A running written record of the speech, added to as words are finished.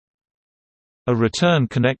A return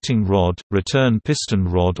connecting rod, return piston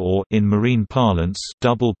rod or in marine parlance,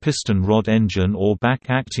 double piston rod engine or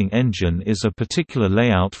back-acting engine is a particular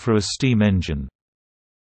layout for a steam engine.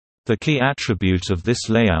 The key attribute of this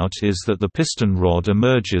layout is that the piston rod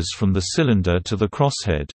emerges from the cylinder to the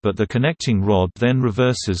crosshead, but the connecting rod then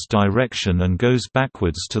reverses direction and goes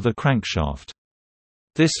backwards to the crankshaft.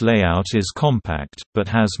 This layout is compact, but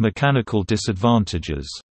has mechanical disadvantages.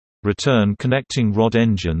 Return connecting rod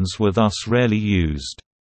engines were thus rarely used.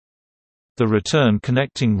 The return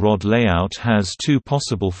connecting rod layout has two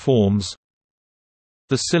possible forms.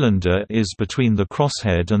 The cylinder is between the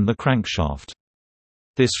crosshead and the crankshaft.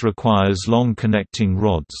 This requires long connecting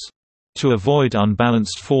rods. To avoid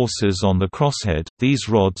unbalanced forces on the crosshead, these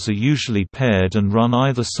rods are usually paired and run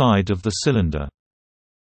either side of the cylinder.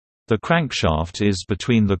 The crankshaft is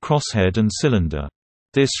between the crosshead and cylinder.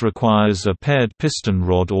 This requires a paired piston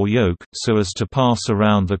rod or yoke, so as to pass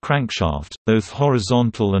around the crankshaft. Both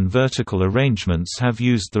horizontal and vertical arrangements have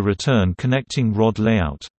used the return connecting rod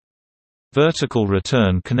layout. Vertical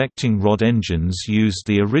return connecting rod engines used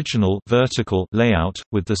the original vertical layout,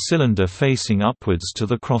 with the cylinder facing upwards to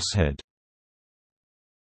the crosshead.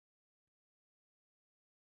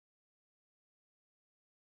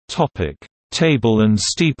 Table and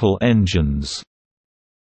steeple engines.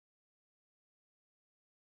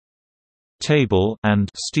 Table and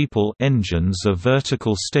steeple engines are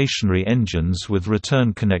vertical stationary engines with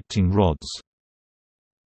return connecting rods.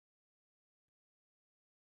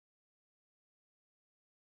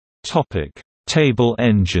 Topic: Table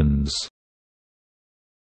engines.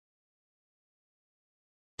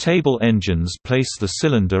 Table engines place the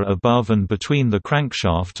cylinder above and between the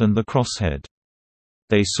crankshaft and the crosshead.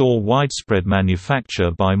 They saw widespread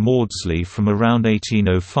manufacture by Maudslay from around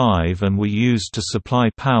 1805 and were used to supply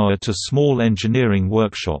power to small engineering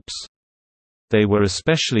workshops. They were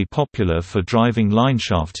especially popular for driving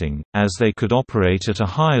lineshafting, as they could operate at a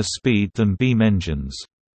higher speed than beam engines.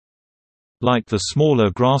 Like the smaller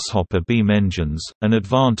grasshopper beam engines, an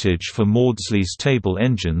advantage for Maudslay's table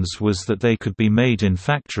engines was that they could be made in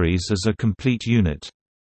factories as a complete unit.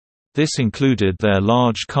 This included their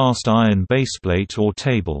large cast-iron baseplate or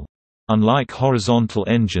table. Unlike horizontal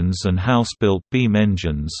engines and house-built beam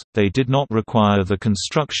engines, they did not require the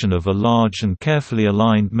construction of a large and carefully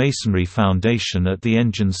aligned masonry foundation at the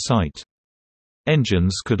engine's site.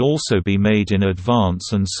 Engines could also be made in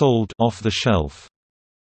advance and sold off the shelf.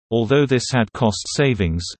 Although this had cost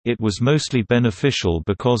savings, it was mostly beneficial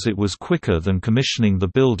because it was quicker than commissioning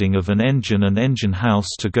the building of an engine and engine house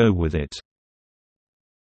to go with it.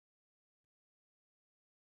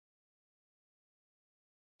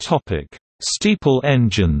 Steeple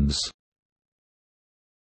engines.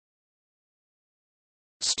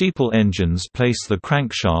 Steeple engines place the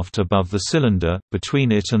crankshaft above the cylinder,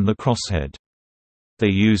 between it and the crosshead. They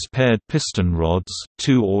use paired piston rods,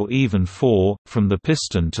 2 or even 4, from the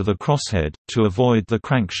piston to the crosshead, to avoid the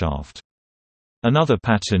crankshaft. Another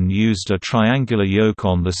pattern used a triangular yoke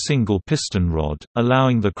on the single piston rod,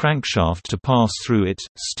 allowing the crankshaft to pass through it.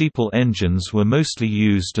 Steeple engines were mostly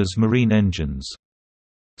used as marine engines.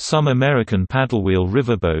 Some American paddlewheel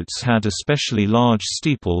riverboats had especially large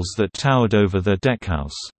steeples that towered over their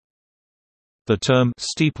deckhouse. The term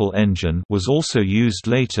steeple engine was also used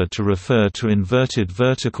later to refer to inverted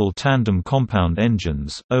vertical tandem compound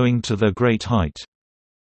engines, owing to their great height.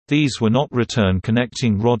 These were not return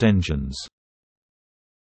connecting rod engines.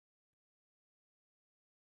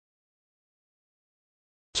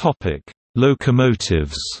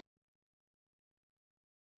 Locomotives.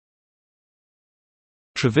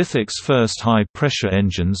 Trevithick's first high-pressure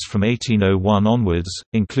engines from 1801 onwards,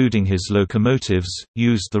 including his locomotives,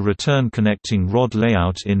 used the return connecting rod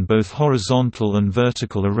layout in both horizontal and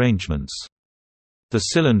vertical arrangements. The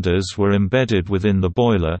cylinders were embedded within the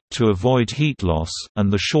boiler, to avoid heat loss,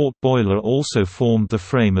 and the short boiler also formed the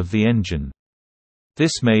frame of the engine.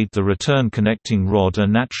 This made the return connecting rod a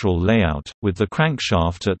natural layout, with the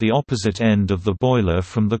crankshaft at the opposite end of the boiler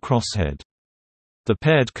from the crosshead. The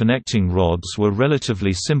paired connecting rods were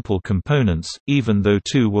relatively simple components, even though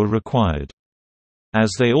 2 were required.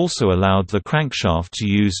 As they also allowed the crankshaft to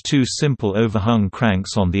use 2 simple overhung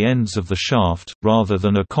cranks on the ends of the shaft, rather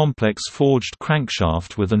than a complex forged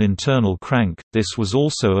crankshaft with an internal crank, this was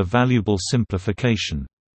also a valuable simplification.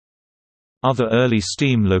 Other early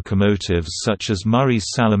steam locomotives such as Murray's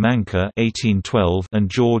Salamanca (1812) and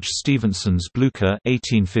George Stephenson's Blucher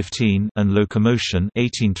 (1815) and Locomotion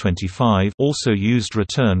 (1825) also used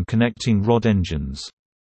return connecting rod engines.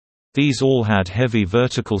 These all had heavy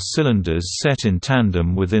vertical cylinders set in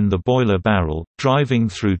tandem within the boiler barrel, driving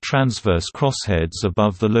through transverse crossheads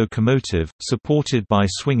above the locomotive, supported by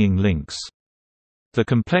swinging links. The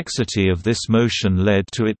complexity of this motion led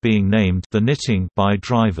to it being named the knitting by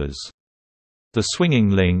drivers. The swinging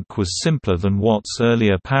link was simpler than Watt's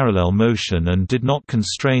earlier parallel motion and did not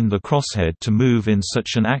constrain the crosshead to move in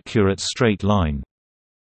such an accurate straight line.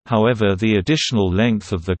 However, the additional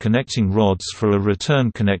length of the connecting rods for a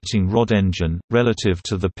return connecting rod engine, relative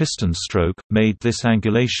to the piston stroke, made this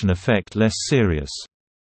angulation effect less serious.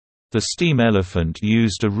 The steam elephant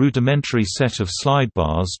used a rudimentary set of slide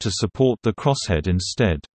bars to support the crosshead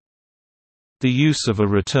instead. The use of a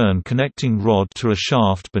return connecting rod to a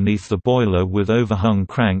shaft beneath the boiler with overhung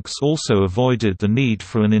cranks also avoided the need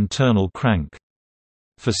for an internal crank.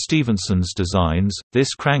 For Stephenson's designs,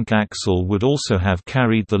 this crank axle would also have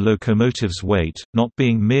carried the locomotive's weight, not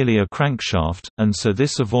being merely a crankshaft, and so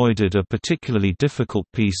this avoided a particularly difficult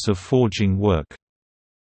piece of forging work.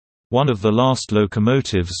 One of the last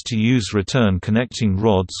locomotives to use return connecting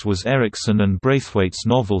rods was Ericsson and Braithwaite's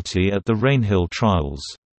novelty at the Rainhill trials.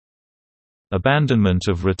 Abandonment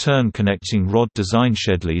of return connecting rod design.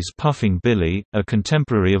 Shedley's Puffing Billy, a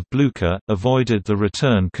contemporary of Blücher, avoided the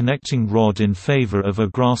return connecting rod in favor of a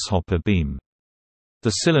grasshopper beam.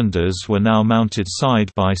 The cylinders were now mounted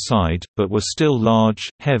side by side, but were still large,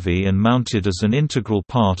 heavy and mounted as an integral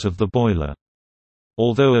part of the boiler.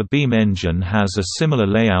 Although a beam engine has a similar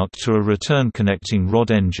layout to a return connecting rod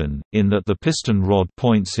engine, in that the piston rod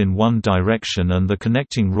points in one direction and the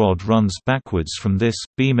connecting rod runs backwards from this,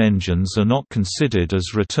 beam engines are not considered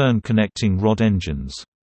as return connecting rod engines.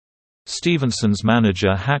 Stephenson's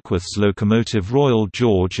manager Hackworth's locomotive Royal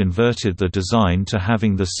George inverted the design to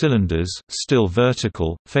having the cylinders, still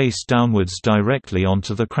vertical, face downwards directly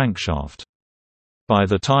onto the crankshaft. By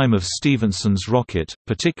the time of Stephenson's rocket,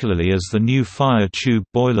 particularly as the new fire tube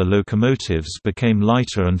boiler locomotives became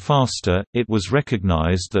lighter and faster, it was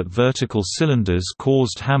recognized that vertical cylinders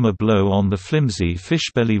caused hammer blow on the flimsy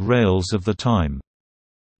fishbelly rails of the time.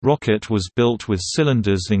 Rocket was built with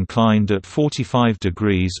cylinders inclined at 45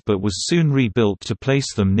 degrees but was soon rebuilt to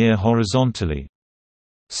place them near horizontally.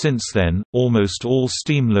 Since then, almost all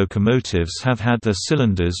steam locomotives have had their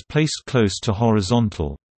cylinders placed close to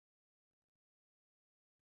horizontal.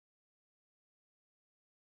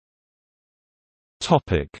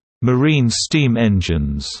 Marine steam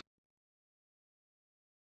engines.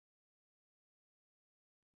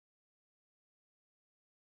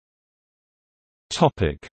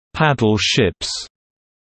 Paddle ships.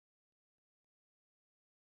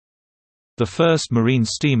 The first marine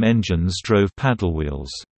steam engines drove paddle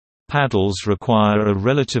wheels. Paddles require a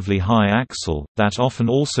relatively high axle, that often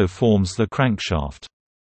also forms the crankshaft.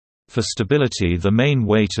 For stability, the main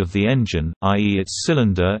weight of the engine, i.e. its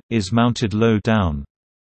cylinder, is mounted low down.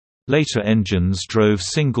 Later engines drove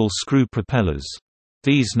single-screw propellers.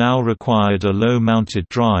 These now required a low-mounted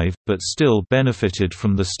drive, but still benefited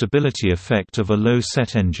from the stability effect of a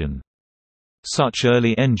low-set engine. Such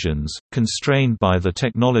early engines, constrained by the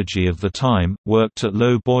technology of the time, worked at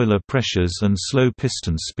low boiler pressures and slow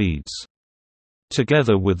piston speeds.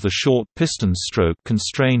 Together with the short piston stroke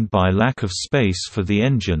constrained by lack of space for the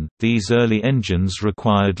engine, these early engines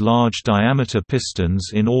required large diameter pistons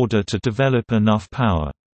in order to develop enough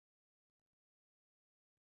power.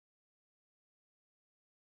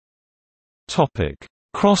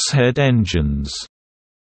 Crosshead engines.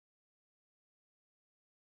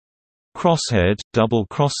 Crosshead, double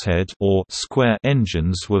crosshead or square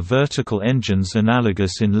engines were vertical engines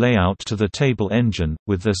analogous in layout to the table engine,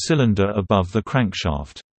 with their cylinder above the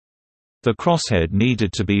crankshaft. The crosshead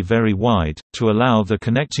needed to be very wide, to allow the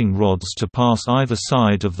connecting rods to pass either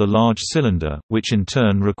side of the large cylinder, which in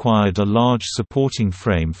turn required a large supporting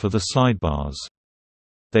frame for the slidebars.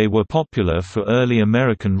 They were popular for early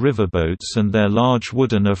American riverboats, and their large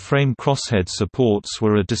wooden A-frame crosshead supports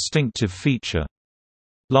were a distinctive feature.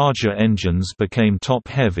 Larger engines became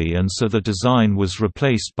top-heavy, and so the design was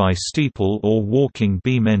replaced by steeple or walking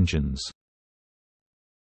beam engines.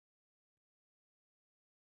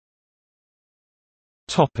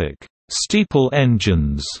 Steeple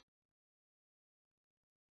engines.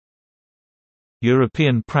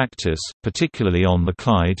 European practice, particularly on the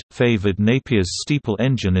Clyde, favored Napier's steeple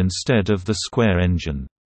engine instead of the square engine.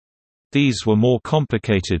 These were more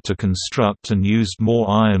complicated to construct and used more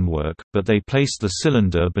ironwork, but they placed the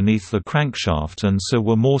cylinder beneath the crankshaft and so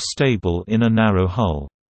were more stable in a narrow hull.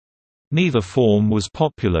 Neither form was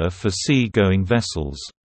popular for sea-going vessels.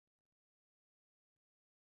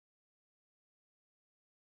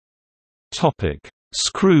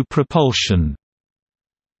 Screw propulsion.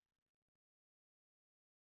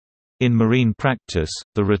 In marine practice,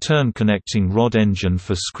 the return connecting rod engine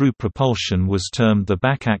for screw propulsion was termed the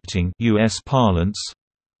back-acting US parlance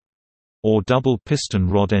or double piston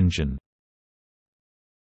rod engine.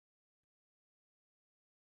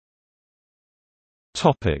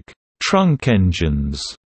 Trunk engines.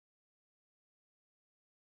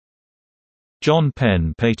 John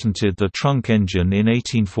Penn patented the trunk engine in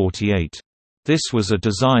 1848. This was a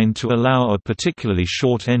design to allow a particularly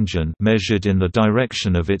short engine measured in the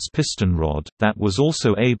direction of its piston rod, that was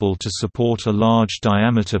also able to support a large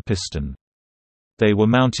diameter piston. They were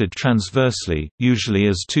mounted transversely, usually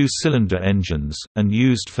as two-cylinder engines, and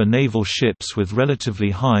used for naval ships with relatively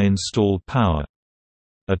high installed power.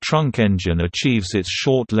 A trunk engine achieves its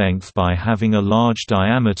short length by having a large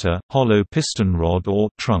diameter, hollow piston rod or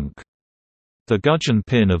trunk. The gudgeon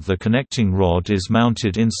pin of the connecting rod is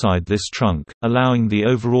mounted inside this trunk, allowing the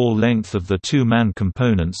overall length of the two-man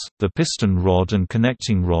components, the piston rod and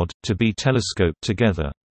connecting rod, to be telescoped together.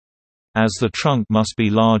 As the trunk must be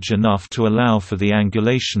large enough to allow for the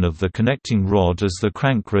angulation of the connecting rod as the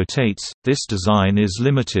crank rotates, this design is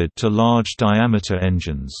limited to large diameter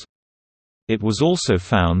engines. It was also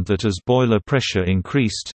found that as boiler pressure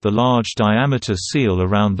increased, the large diameter seal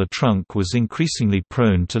around the trunk was increasingly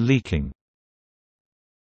prone to leaking.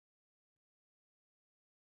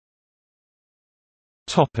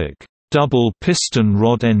 Double piston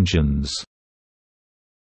rod engines.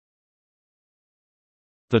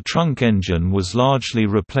 The trunk engine was largely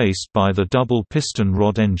replaced by the double piston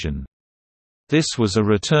rod engine. This was a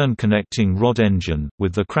return connecting rod engine,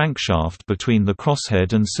 with the crankshaft between the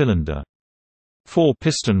crosshead and cylinder. 4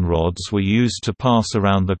 piston rods were used to pass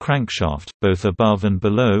around the crankshaft, both above and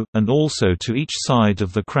below, and also to each side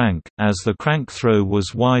of the crank, as the crank throw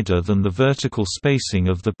was wider than the vertical spacing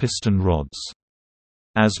of the piston rods.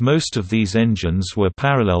 As most of these engines were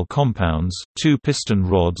parallel compounds, 2 piston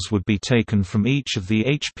rods would be taken from each of the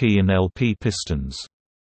HP and LP pistons.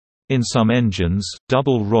 In some engines,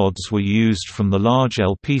 double rods were used from the large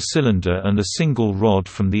LP cylinder and a single rod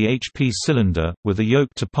from the HP cylinder, with a yoke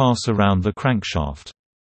to pass around the crankshaft.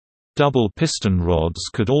 Double piston rods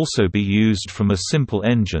could also be used from a simple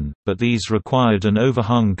engine, but these required an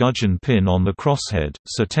overhung gudgeon pin on the crosshead,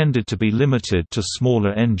 so tended to be limited to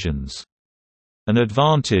smaller engines. An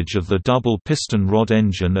advantage of the double piston rod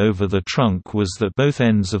engine over the trunk was that both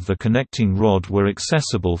ends of the connecting rod were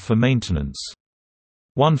accessible for maintenance.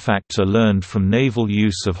 One factor learned from naval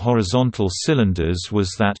use of horizontal cylinders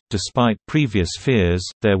was that, despite previous fears,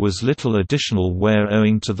 there was little additional wear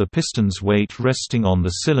owing to the piston's weight resting on the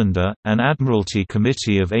cylinder. An Admiralty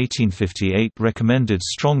Committee of 1858 recommended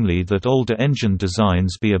strongly that older engine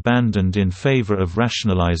designs be abandoned in favor of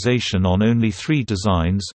rationalization on only 3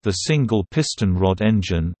 designs: the single piston rod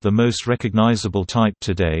engine, the most recognizable type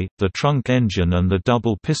today, the trunk engine, and the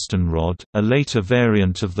double piston rod. A later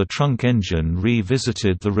variant of the trunk engine revisited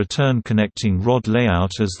the return connecting rod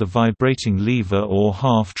layout as the vibrating lever or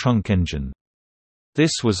half-trunk engine.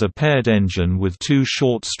 This was a paired engine with 2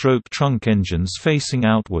 short-stroke trunk engines facing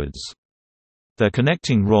outwards. Their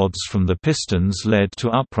connecting rods from the pistons led to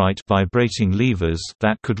upright vibrating levers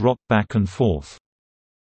that could rock back and forth.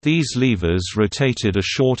 These levers rotated a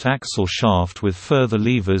short axle shaft with further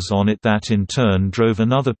levers on it that in turn drove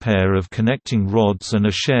another pair of connecting rods and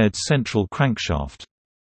a shared central crankshaft.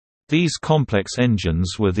 These complex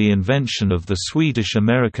engines were the invention of the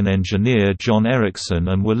Swedish-American engineer John Ericsson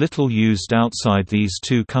and were little used outside these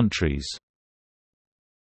 2 countries.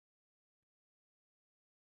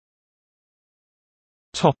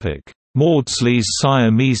 Maudslay's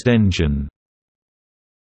Siamese engine.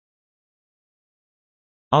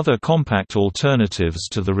 Other compact alternatives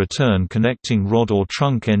to the return connecting rod or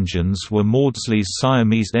trunk engines were Maudslay's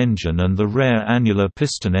Siamese engine and the rare annular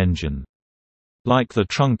piston engine. Like the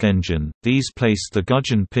trunk engine, these placed the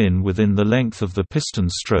gudgeon pin within the length of the piston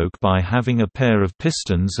stroke by having a pair of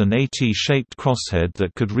pistons and a T-shaped crosshead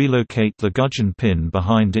that could relocate the gudgeon pin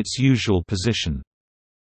behind its usual position.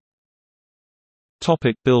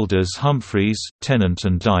 Builders: Humphreys, Tennant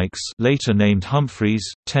and Dykes, later named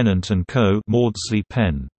Humphreys, Tennant and Co. Maudslay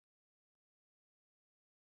Pen.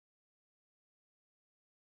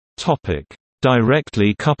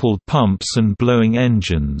 Directly coupled pumps and blowing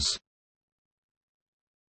engines.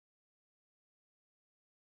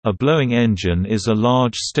 A blowing engine is a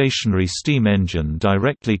large stationary steam engine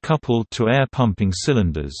directly coupled to air pumping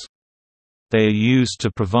cylinders. They are used to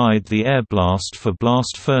provide the air blast for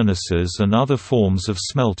blast furnaces and other forms of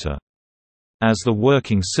smelter. As the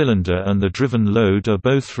working cylinder and the driven load are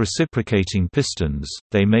both reciprocating pistons,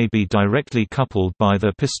 they may be directly coupled by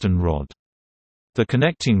their piston rod. The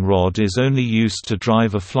connecting rod is only used to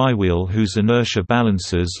drive a flywheel whose inertia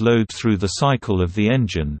balances load through the cycle of the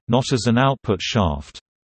engine, not as an output shaft.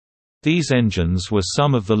 These engines were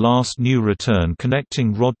some of the last new return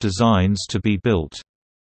connecting rod designs to be built.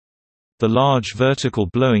 The large vertical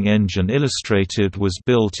blowing engine illustrated was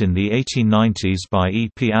built in the 1890s by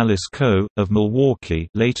E. P. Alice Co., of Milwaukee,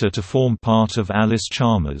 later to form part of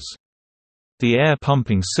Allis-Chalmers. The air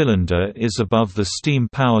pumping cylinder is above the steam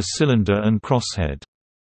power cylinder and crosshead.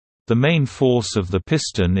 The main force of the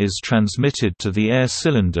piston is transmitted to the air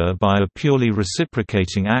cylinder by a purely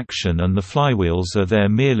reciprocating action, and the flywheels are there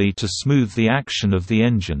merely to smooth the action of the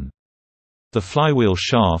engine. The flywheel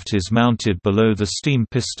shaft is mounted below the steam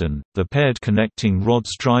piston, the paired connecting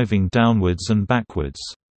rods driving downwards and backwards.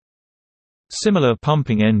 Similar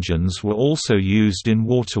pumping engines were also used in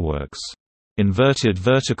waterworks. Inverted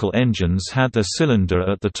vertical engines had their cylinder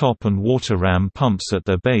at the top and water ram pumps at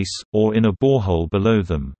their base, or in a borehole below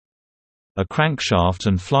them. A crankshaft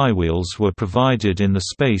and flywheels were provided in the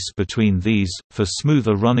space between these, for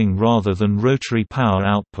smoother running rather than rotary power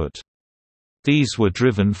output. These were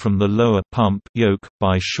driven from the lower pump yoke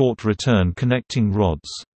by short return connecting rods.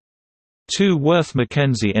 Two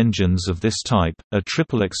Worth-Mackenzie engines of this type, a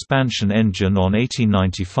triple expansion engine on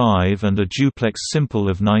 1895 and a duplex simple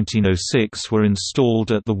of 1906, were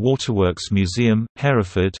installed at the Waterworks Museum,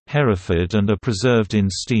 Hereford, and are preserved in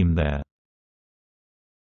steam there.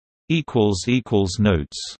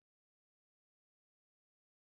 Notes